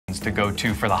to go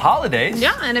to for the holidays.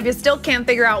 Yeah, and if you still can't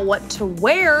figure out what to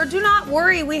wear, do not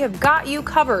worry, we have got you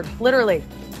covered, literally.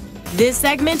 This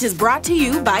segment is brought to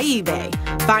you by eBay.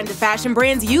 Find the fashion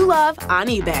brands you love on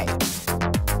eBay.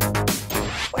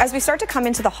 As we start to come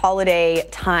into the holiday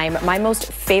time, my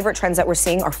most favorite trends that we're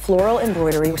seeing are floral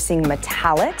embroidery. We're seeing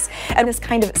metallics and this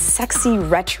kind of sexy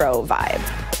retro vibe.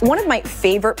 One of my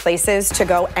favorite places to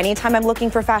go anytime I'm looking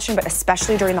for fashion, but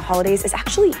especially during the holidays, is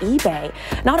actually eBay.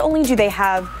 Not only do they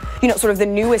have, sort of the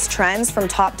newest trends from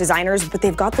top designers, but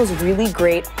they've got those really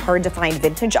great, hard to find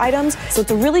vintage items. So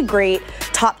it's a really great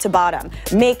top to bottom.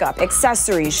 Makeup,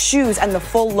 accessories, shoes, and the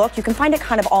full look. You can find it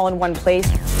kind of all in one place.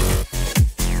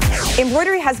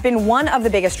 Embroidery has been one of the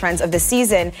biggest trends of the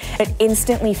season. It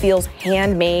instantly feels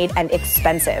handmade and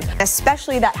expensive,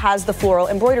 especially that has the floral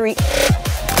embroidery.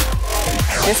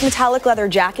 This metallic leather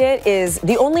jacket is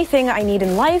the only thing I need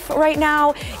in life right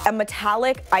now. A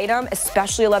metallic item,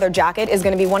 especially a leather jacket, is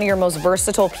going to be one of your most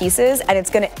versatile pieces, and it's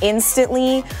going to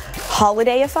instantly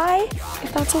holidayify,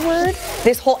 if that's a word,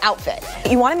 this whole outfit.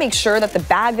 You want to make sure that the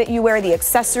bag that you wear, the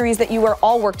accessories that you wear,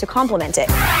 all work to complement it.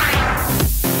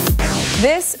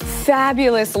 This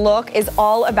fabulous look is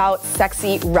all about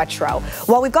sexy retro.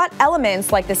 While we've got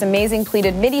elements like this amazing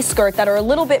pleated midi skirt that are a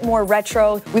little bit more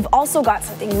retro, we've also got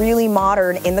something really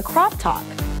modern in the crop top.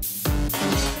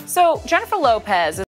 So Jennifer Lopez